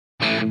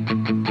Cloud,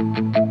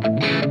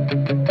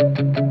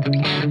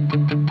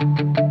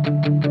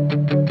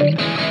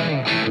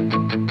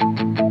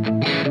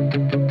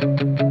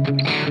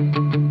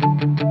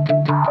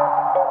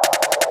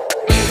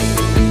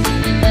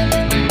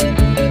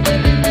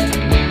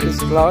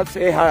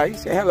 say hi,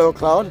 say hello,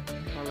 Cloud.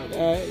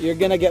 You're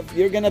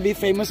gonna be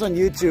famous on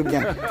YouTube,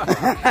 yeah.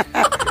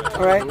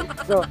 All right.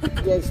 So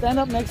yeah, stand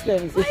up next to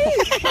him.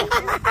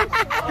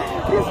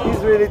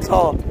 He's really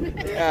tall.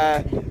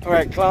 All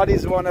right, Cloud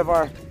is one of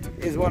our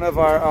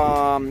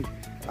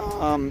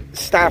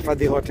staff at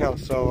the hotel.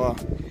 So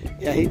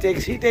yeah, he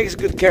takes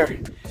good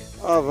care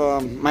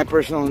of my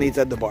personal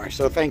needs at the bar.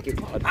 So thank you,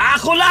 Cloud.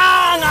 Ako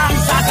lang ang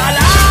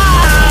sakalam!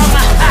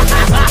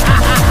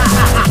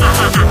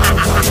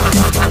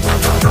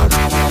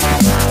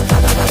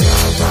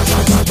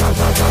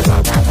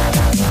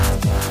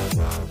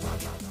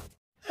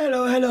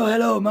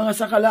 Hello mga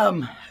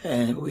sakalam,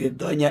 and with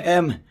Doña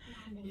M.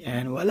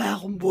 Yan, wala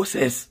akong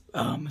boses.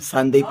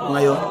 Sunday po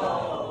ngayon,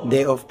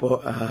 day off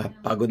po.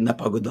 Pagod na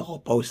pagod ako,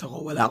 pause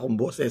ako, wala akong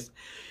boses.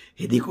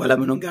 Hindi ko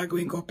alam anong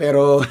gagawin ko,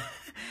 pero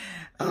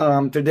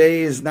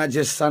today is not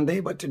just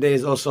Sunday, but today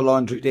is also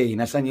laundry day.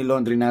 Nasaan yung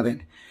laundry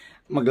natin?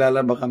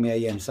 Maglalaba kami,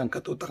 ayan, isang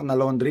katutak na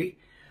laundry.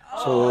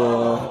 So,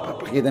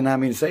 papakita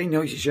namin sa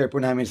inyo, i-share po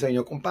namin sa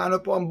inyo kung paano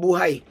po ang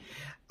buhay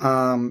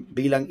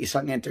bilang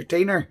isang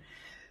entertainer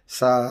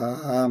sa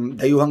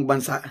dayuhang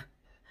bansa.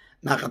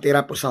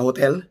 Nakatira po sa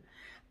hotel.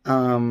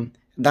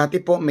 Dati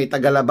po may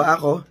tagalaba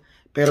ako,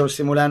 pero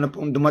simula na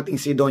pong dumating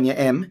si Doña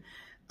M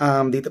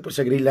dito po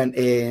sa Greenland,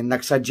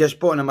 nagsuggest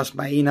po na mas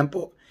mainam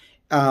po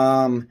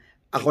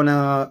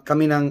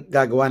kami nang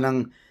gagawa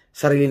ng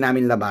sarili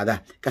namin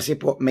labada.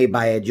 Kasi po may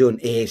bayad yun.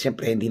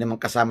 Siyempre hindi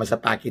naman kasama sa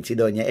package si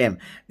Doña M.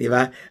 Di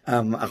ba?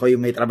 Ako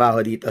yung may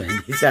trabaho dito.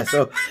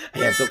 So,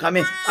 ayan. So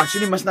kami,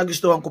 actually mas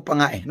nagustuhan ko pa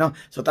nga no?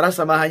 So tara,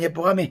 samahan niyo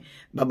po kami.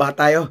 Baba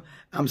tayo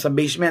sa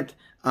basement.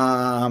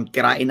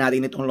 Tirain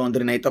natin itong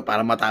laundry na ito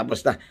para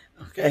matapos na.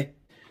 Okay?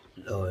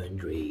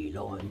 Laundry.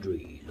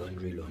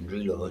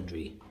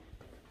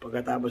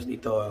 Pagkatapos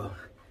dito,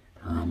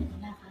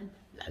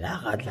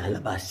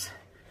 lalabas.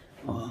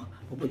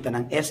 Pupunta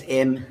ng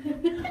SM.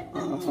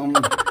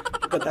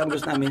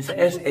 Pagkatapos namin sa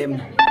SM,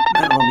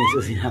 may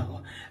susi na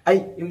ako.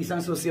 Ay, yung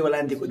isang susi,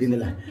 wala, hindi ko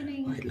dinala.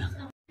 Wait lang.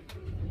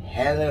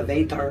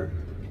 Elevator.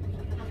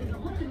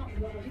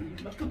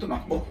 Ba't ka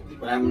tumakbo?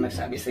 Wala naman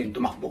nagsabi sa'yo,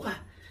 tumakbo ka.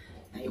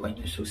 Naiwan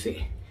yung susi.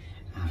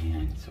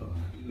 Ayan, so,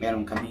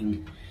 meron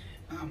kaming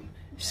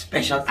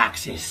special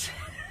access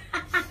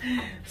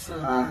sa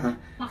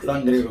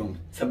laundry room,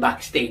 sa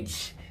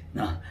backstage.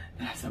 No,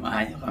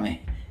 samahan nyo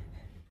kami.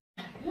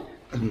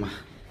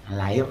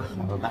 Malayo,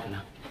 mababa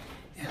na.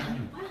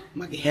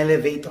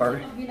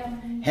 Mag-elevator.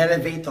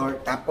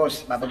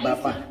 Tapos bababa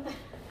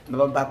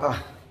pa.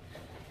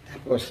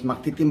 Tapos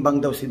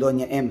magtitimbang daw si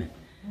Doña M.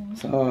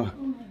 So,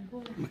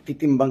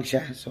 magtitimbang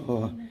siya.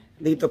 So,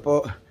 dito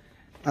po,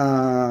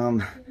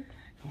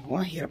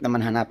 hirap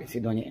naman hanapin si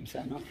Doña M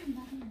sa ano.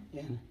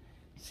 Yan.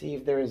 See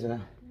if there is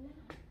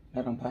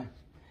meron pa.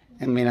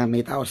 And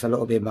may tao sa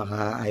loob,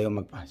 baka ayaw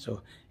magpa.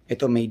 So,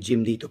 ito may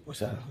gym dito po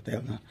sa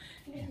hotel. No?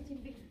 Yan.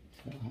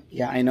 So,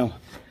 yeah, I know.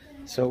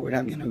 So, we're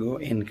not gonna go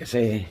in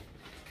kasi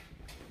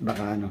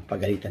baka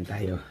pagalitan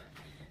tayo.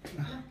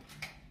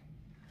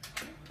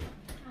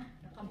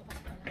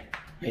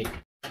 Wait.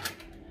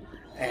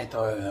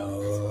 Eto,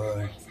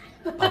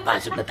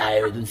 papasok na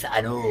tayo dun sa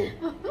ano.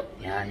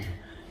 Yan.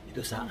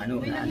 Ito sa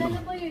ano.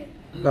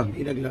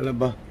 Hindi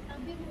naglalaba.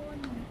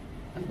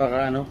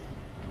 Baka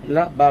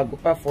wala, bago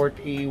pa,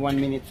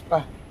 41 minutes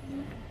pa.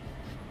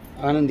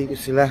 Nandito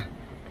sila.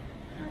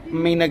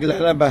 May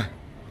naglalaba.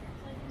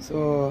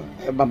 So,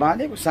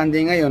 babali ko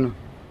Sunday ngayon.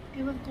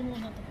 Ewan ko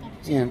muna.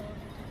 Yan.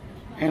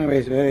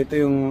 Anyways, ito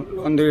yung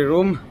laundry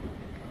room.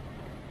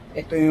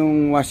 Ito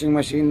yung washing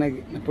machine na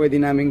pwede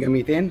namin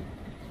gamitin.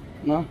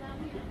 No?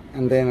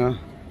 And then,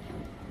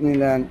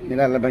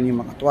 nilalaban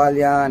yung mga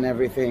tuwalya and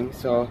everything.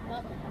 So,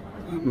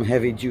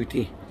 heavy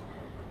duty.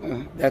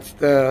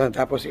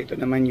 Tapos ito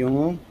naman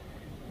yung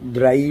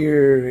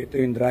dryer. Ito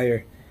yung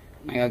dryer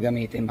na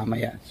gagamitin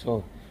mamaya.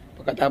 So,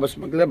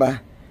 pagkatapos maglaba,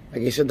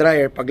 lagay sa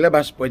dryer,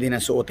 paglabas, pwede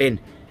na suotin.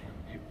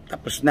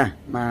 Tapos na,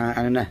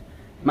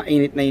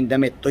 mainit na yung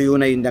damit, tuyo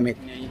na yung damit.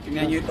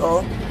 Tingnan nyo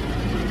ito,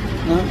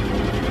 no?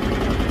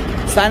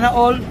 Sana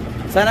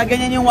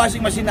ganyan yung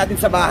washing machine natin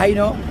sa bahay,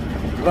 no?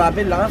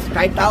 Grabe, lakas,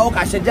 kahit tao,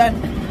 kasya dyan.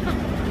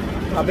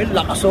 Grabe,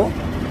 lakas, oh.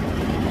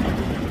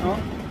 No?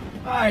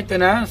 Ito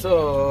na, so,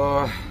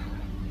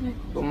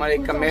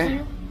 bumalik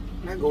kami.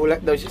 Nagulat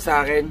daw siya sa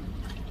akin.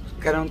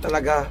 Ganun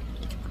talaga,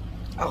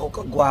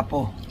 ako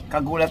kagwapo.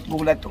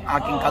 Kagulat-gulat tong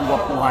aking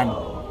kagwapuhan.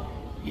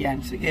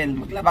 Yan, sige,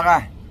 maglaba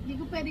ka. Hindi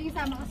ko pwedeng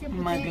isama kasi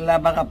puti.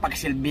 Maglaba ka,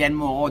 paksilbihan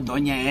mo ako,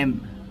 Doña M.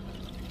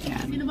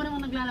 Yan. Sino ba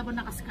naman naglalaban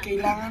na kascar?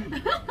 Kailangan.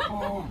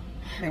 Oo.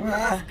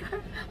 Diba?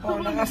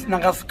 Oo,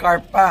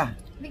 nakascarf pa.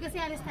 Hindi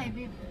kasi alis tayo,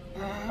 babe.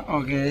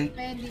 Okay.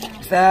 Kaya hindi na.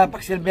 Basta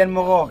paksilbihan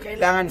mo ko,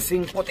 kailangan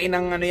singputi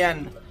ng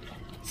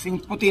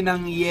singputi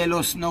ng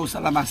yellow snow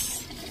sa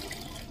labas.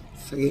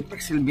 Sige,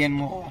 paksilbihan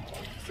mo ko.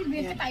 Si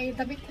Betty tayo,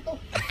 damit ko to.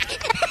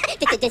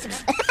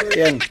 So,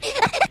 yan.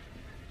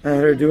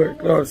 Her do her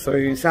clothes. So,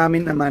 yung sa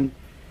amin naman,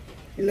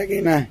 ilagay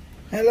na.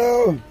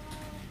 Hello!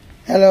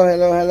 Hello,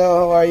 hello, hello.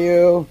 How are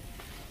you?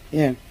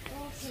 Yan.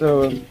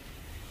 So,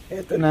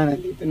 eto na.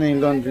 Nandito na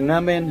yung laundry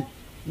namin.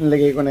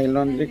 Nilagay ko na yung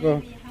laundry ko.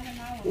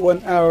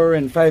 1 hour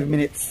and 5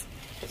 minutes.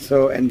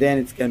 So, and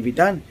then it's gonna be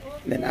done.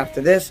 And then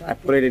after this, I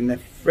put it in the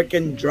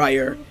freaking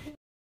dryer.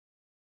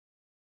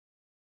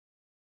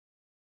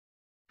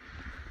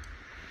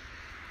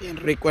 Yan,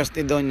 request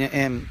ni Doña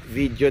M.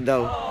 Video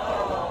daw.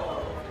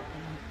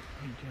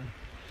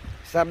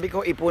 Sabi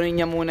ko, ipunin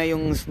niya muna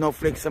yung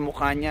snowflake sa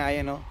mukha niya.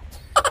 Ayan, o.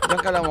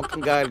 Diyan ka lang, huwag kang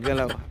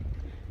gagalaw.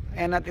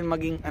 Ayan natin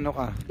maging, ano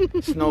ka,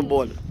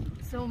 snowball.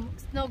 So,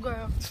 snow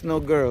girl.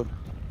 Snow girl.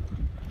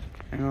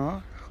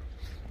 Ano?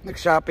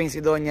 Nag-shopping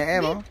si Doña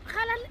M, o.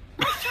 Akala,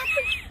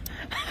 shopping.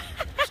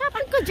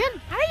 Shopping ko dyan.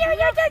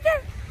 Ay.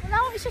 Wala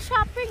akong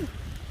isa-shopping.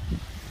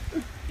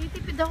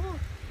 Titipid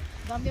ako.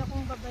 Dami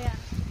akong babaya.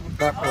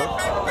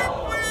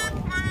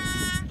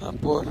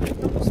 Tapos.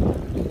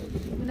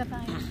 Muna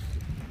tayo.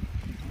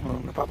 Oh,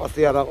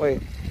 napapasiyar ako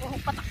eh. Oh,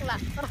 patakla.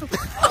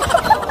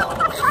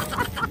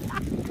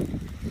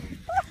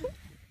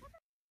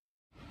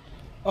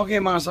 Okay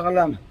mga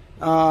sakalam.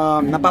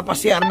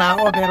 Napapasiyar na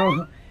ako pero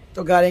ito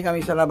galing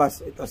kami sa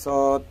labas. Ito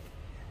so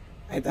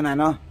ito na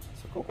no.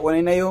 So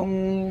kukunin na yung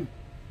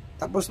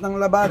tapos ng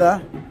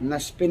labada.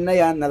 Na-spin na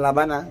yan.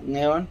 Nalaba na.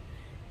 Ngayon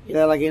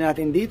ilalagay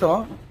natin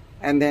dito.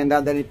 And then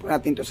dadalhin po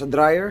natin ito sa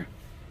dryer.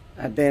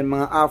 At then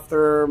mga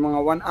after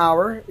mga 1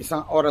 hour,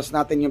 isang oras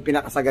natin yung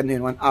pinakasagad na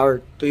yun. 1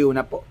 hour tuyo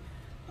na po.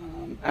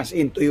 As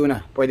in tuyo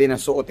na. Pwede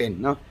na suotin.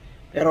 No?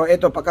 Pero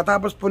ito,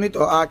 pagkatapos po nito,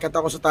 aakyat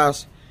ako sa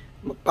taas.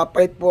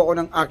 Magpapalit po ako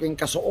ng aking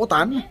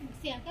kasuotan.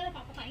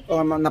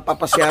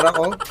 Napapasiyara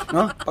ko.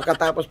 No?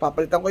 Pagkatapos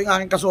papalitan ko yung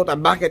aking kasuotan.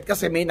 Bakit?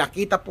 Kasi may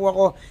nakita po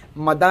ako.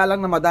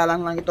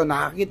 Madalang lang ito.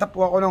 Nakakita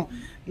po ako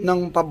ng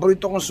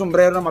paborito kong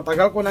sombrero na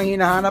matagal ko nang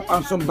hinahanap.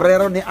 Ang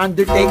sombrero ni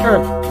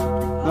Undertaker.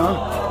 No?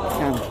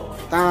 Yan.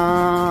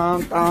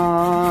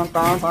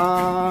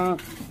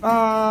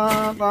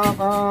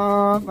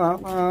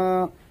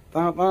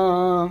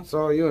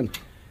 So yun,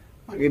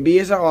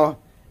 magbibihis ako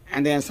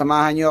and then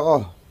samahan nyo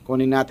ako,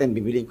 kunin natin,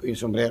 bibilin ko yung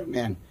sombrero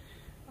na yan.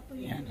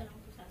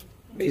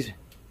 Babes,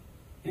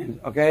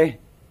 okay,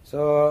 so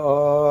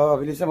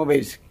bilisan mo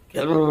babes,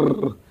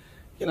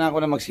 kailangan ko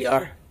na mag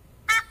CR.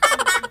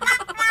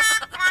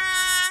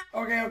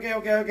 Okay,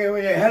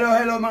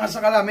 hello mga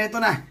sakalam, ito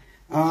na.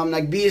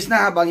 Nagbihis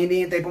na habang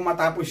hinihintay po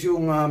matapos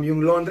yung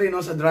laundry no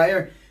sa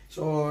dryer.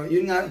 So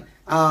yun nga,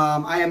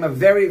 I am a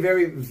very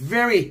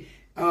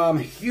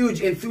huge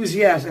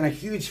enthusiast and a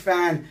huge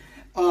fan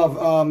of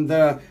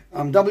the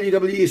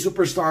WWE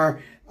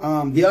superstar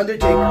The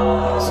Undertaker.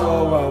 So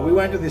we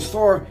went to the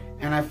store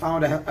and I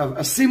found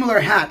a similar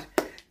hat,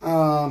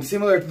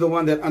 similar to the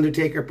one that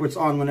Undertaker puts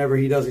on whenever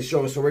he does his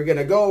show. So we're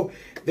gonna go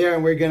there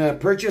and we're gonna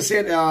purchase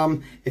it.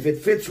 If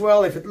it fits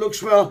well, if it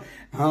looks well,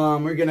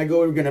 we're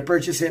gonna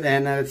purchase it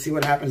and let's see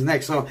what happens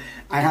next. So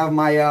I have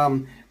my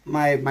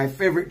my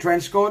favorite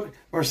trench coat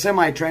or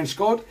semi trench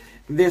coat.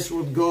 This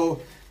would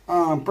go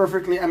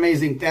perfectly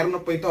amazing.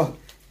 Terno po ito.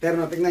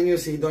 Terno, tignan nyo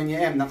si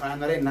Doña M.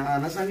 Nakaano rin.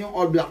 Nasaan yung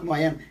all black mo?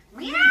 Ayan.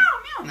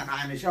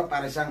 Nakaano siya.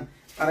 Para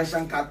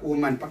siyang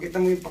Catwoman.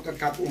 Pakita mo yung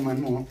pagka-Catwoman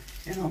mo.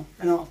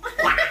 Ano?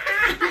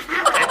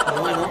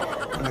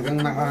 Talagang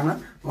nakaano.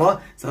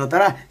 So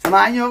tara,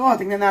 samahan nyo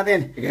ako. Tingnan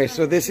natin. Okay,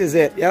 so this is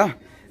it. Yeah.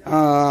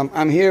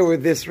 I'm here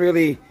with this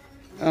really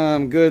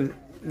good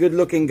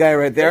looking guy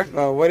right there.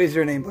 What is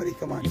your name, buddy?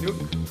 Come on.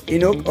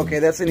 Inuk. Okay,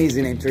 that's an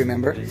easy name to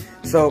remember.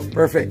 So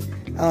perfect.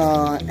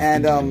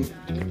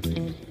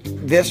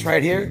 This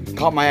right here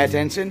caught my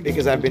attention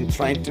because I've been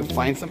trying to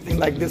find something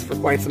like this for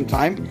quite some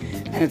time,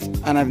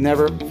 and I've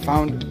never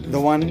found the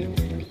one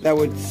that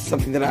would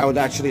something that I would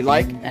actually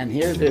like. And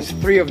here, there's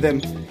 3 of them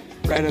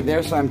right up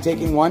there. So I'm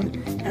taking one,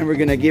 and we're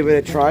gonna give it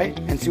a try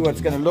and see what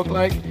it's gonna look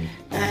like.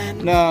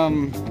 And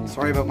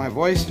sorry about my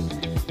voice.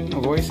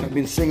 I've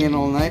been singing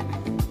all night.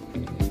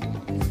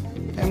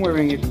 I'm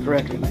wearing it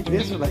correctly, like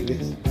this or like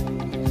this.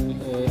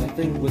 I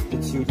think with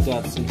the 2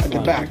 dots in front. At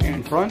the back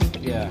and in front.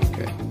 Yeah.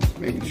 Okay,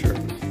 making sure.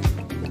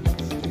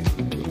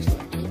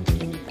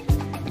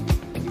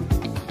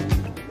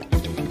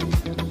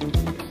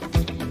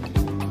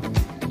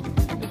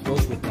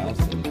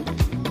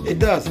 It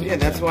does, yeah.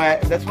 That's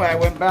why I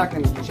went back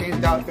and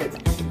changed outfits.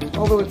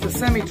 Although it's a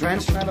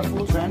semi-trench, not a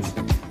full trench.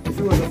 If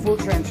it was a full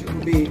trench, it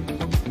would be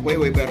way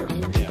better.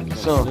 Yeah.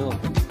 So,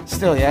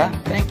 still, yeah.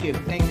 Thank you.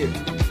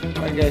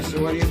 All right, guys.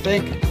 So, what do you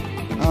think?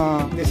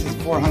 This is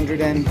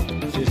 450,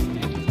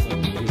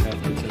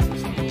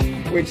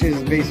 which is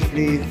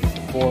basically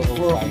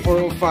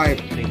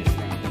 405.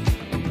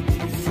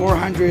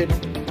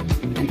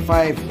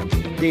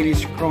 405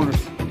 Danish kroners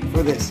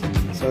for this.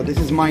 So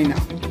this is mine now.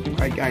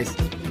 All right, guys.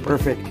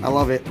 Perfect. I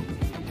love it.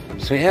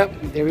 So yep,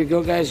 there we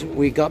go, guys.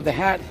 We got the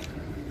hat,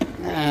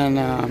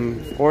 and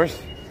of course,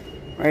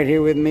 right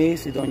here with me,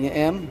 si Doña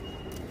M.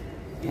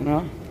 You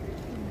know,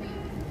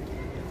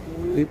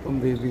 weep on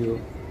baby.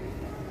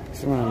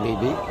 This one on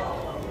baby.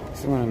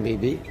 Gusto mo ng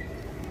baby?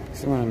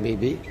 Gusto mo ng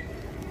baby?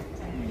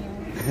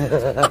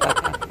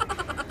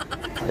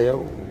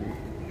 Ayaw.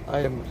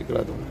 Ayaw mo,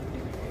 sigurado.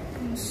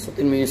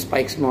 Sutin mo yung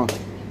spikes mo.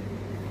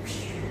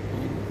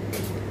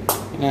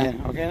 Ayan,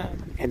 okay na?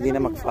 Hindi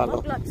na mag-follow.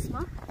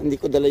 Hindi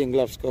ko dala yung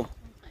gloves ko.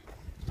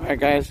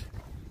 Alright guys.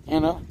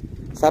 Yan o.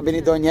 Sabi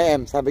ni Doña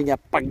M, sabi niya,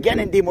 pag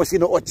yan hindi mo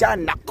sinuot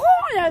yan, naku!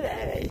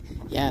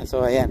 Yan,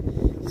 so ayan.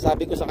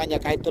 Sabi ko sa kanya,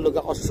 kahit tulog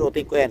ako,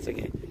 susutin ko yan.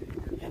 Sige.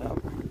 Yan o.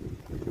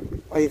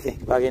 What do you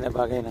think? Bagay na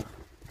bagay na.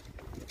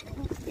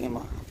 Tingin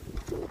mo.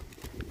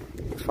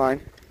 Looks fine.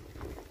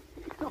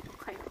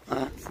 Okay.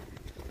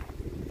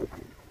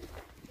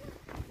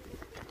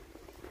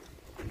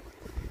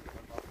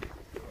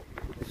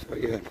 So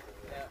yun.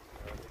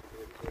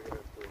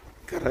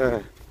 Got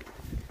a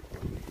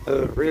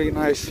really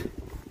nice.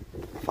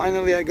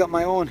 Finally, I got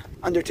my own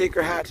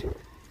Undertaker hat.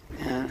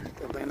 Yeah,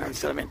 ito na yung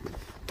salamin.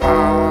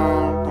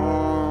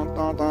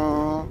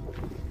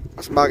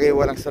 Mas bagay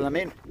walang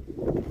salamin.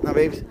 Na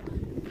babes?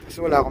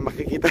 Kasi wala akong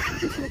makikita.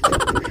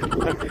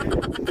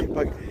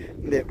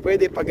 Hindi,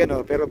 pwede pag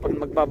ano, pero pag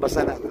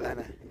magbabasa na, wala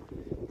na.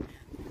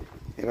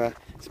 Diba?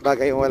 Mas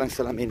bagay yung walang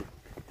salamin.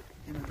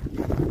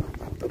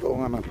 Totoo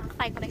nga man.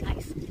 Nakakay ko na yung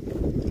ice.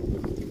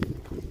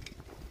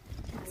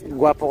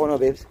 Gwapo ko no,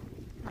 babes?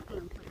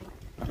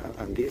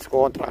 Hindi, is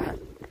kontra ha.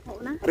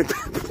 Oo na.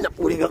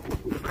 Napuling ako.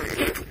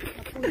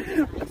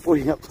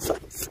 Napuling ako sa...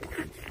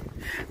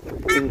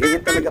 Napuling.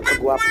 Ganyan talaga pag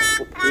gwapo.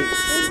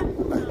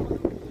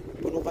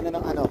 Puno ka na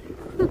ng ano.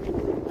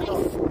 Ano?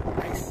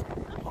 Ice.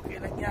 Okay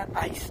lang yan.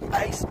 Ice.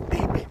 Ice,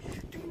 baby.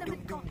 Dum dum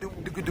dum dum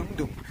dum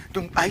dum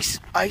dum.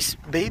 Ice. Ice,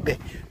 baby.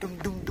 Dum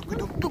dum dum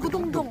dum dum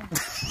dum dum.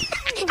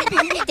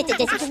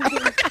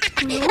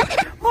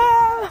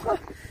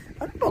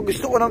 Ano ba?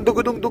 Gusto ko ng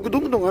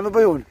dugudung-dugudung-dung. Ano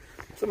ba yun?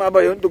 Sama ba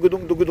yun?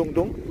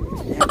 Dugudung-dugudung-dung?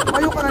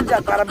 Mayo ka lang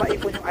dyan para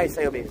maipon yung ice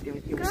sa'yo, babe.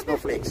 Yung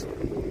snowflakes.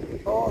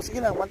 Oo, sige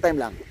lang. One time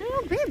lang.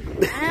 Oh, babe.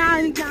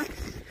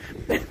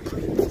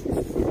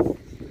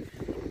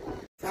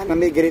 Sana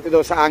may ganito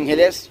daw sa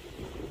Angeles.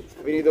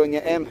 Sabi ni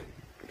Doña M.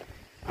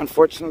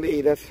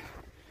 Unfortunately, that's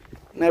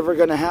never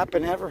gonna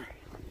happen ever.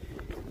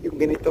 Yung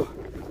ganito.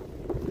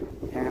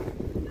 Yeah.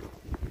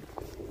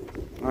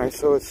 Alright,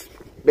 so it's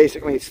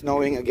basically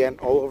snowing again,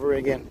 all over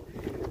again.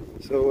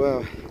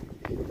 So,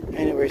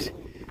 anyways.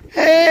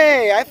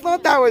 Hey, I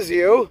thought that was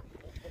you.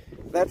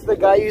 That's the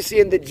guy you see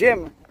in the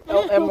gym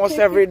almost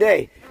every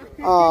day.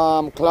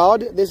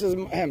 Claude, this is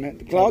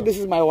Claude. This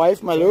is my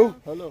wife, Malu.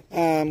 Hello.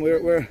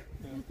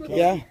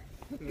 Yeah,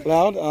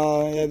 Claude.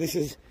 Yeah, this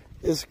is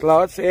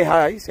Claude. Say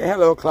hi. Say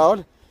hello,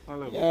 Claude.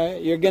 Hello.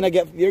 You're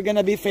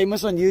gonna be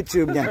famous on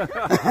YouTube now.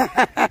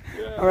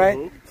 All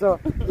right.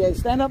 So yeah,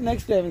 stand up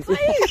next to him and see.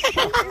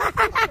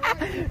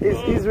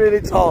 he's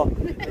really tall.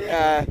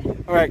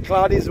 All right.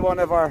 Claude is one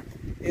of our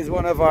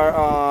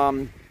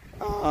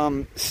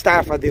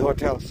staff at the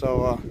hotel.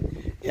 So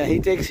yeah, he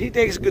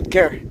takes good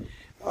care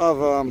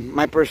of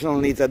my personal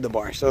needs at the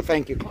bar. So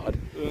thank you, Claude.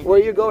 Where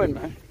are you going,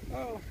 man?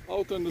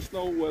 Out in the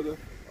snow weather.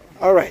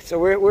 All right, so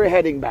we're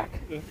heading back.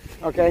 Yeah.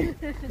 Okay.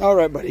 All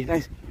right, buddy.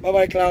 Nice. Bye,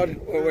 bye, Cloud.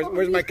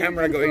 Where's my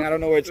camera going? I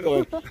don't know where it's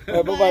going.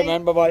 Bye, bye,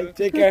 man. Bye, bye.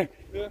 Take care.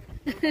 Yeah.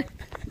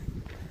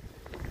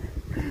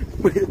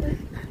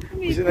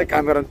 Gusto na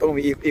camera nito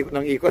umiikot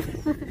ng ikot.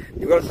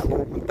 Hindi ko alam saan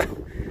pupunta.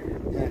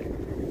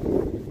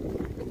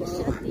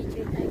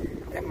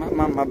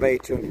 Mabait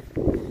yun.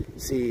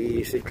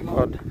 Si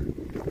Claude.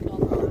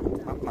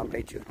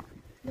 Mabait yun.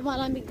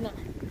 Lumalamig na.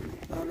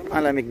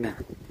 Lumalamig na.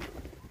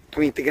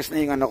 Tumitigas na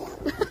yung ano ko.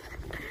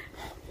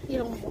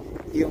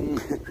 yung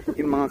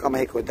mga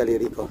kamay ko,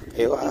 daliri ko.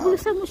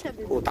 Ibulsa mo siya,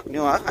 babe. Utak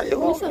nyo ha.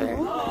 Kayo.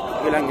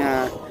 Bilang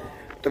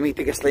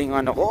tumitigas lang yung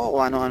ano ko.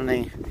 O ano-ano na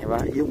yung, diba?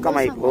 Yung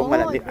kamay ko,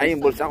 malamig. Ay,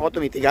 yung bulsa ko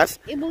tumitigas.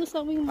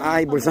 Ibulsa mo yung mga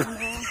ay, bulsa.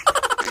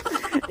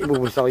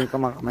 Ibubulsa ko yung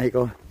kamay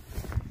ko.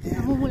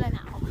 Namumula na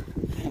ako.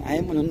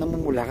 Ayaw mo nun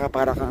namumula ka.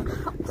 Para kang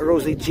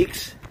rosy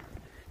cheeks.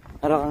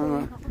 Para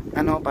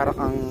kang, para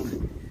kang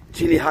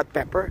chili hot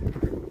pepper.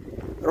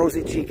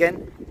 Rosy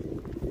chicken.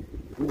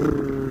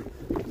 Brrr,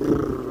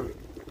 brrr.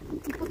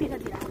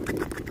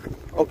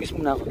 Oh, kiss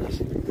muna ako.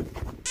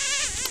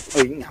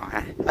 Ay,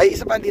 nga. Ay,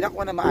 isa pa, hindi na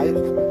ako na maayos.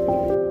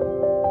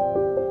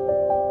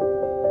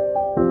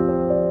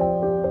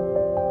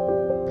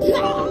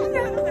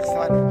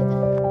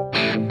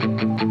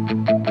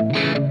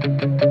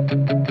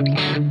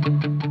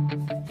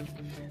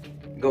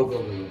 Go.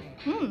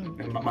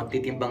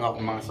 Magtitimbang ako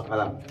mga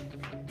sakalang.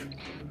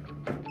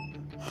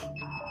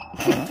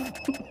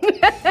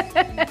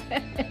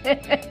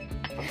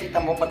 Pakita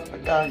mo ba't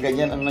pagka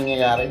ganyan ang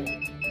nangyayari?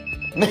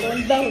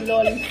 Lol daw,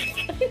 lol.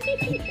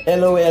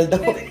 LOL daw.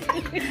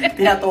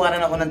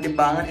 Tinatawanan ako ng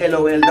timbangan.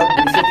 LOL daw.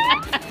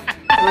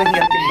 Alam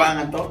niya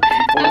timbangan to.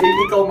 O,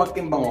 ikaw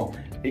magtimbang o.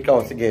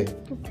 Ikaw, sige.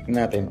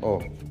 Tingnan natin.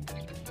 O.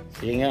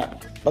 Sige nga.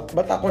 Ba't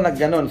ako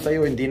nagganon?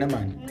 Sa'yo, hindi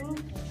naman.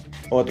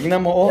 O,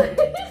 tingnan mo o.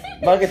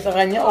 Bakit sa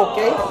kanya?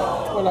 Okay.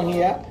 Walang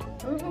hiya.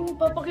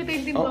 Papakita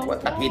yung timbang ko.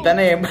 Nakita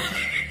na eh.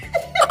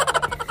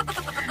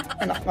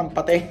 Anak ng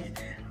patay.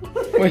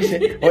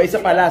 O, isa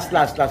pa. Last.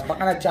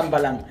 Baka nagtsamba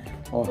lang.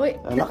 Oh, Uy,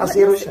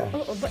 nakasiro siya.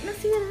 Oo, ba't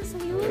nasira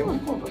sa'yo?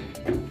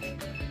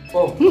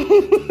 Oh.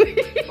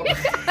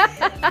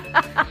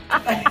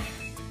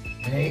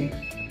 Hey.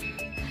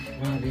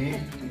 Grabe.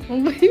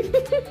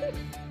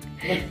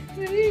 Ay,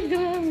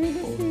 grabe,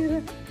 nasira.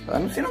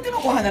 Ano, sino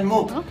kinukuhanan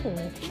mo? Ako.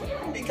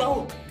 Ikaw.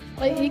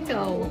 Ay,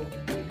 ikaw.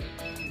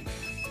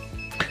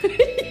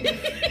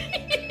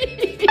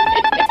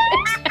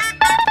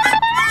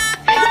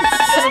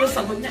 Ano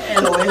sagot niya?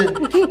 LOL.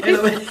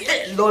 LOL.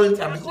 LOL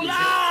sabi ko.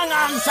 Lang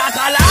ang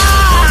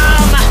sakalam!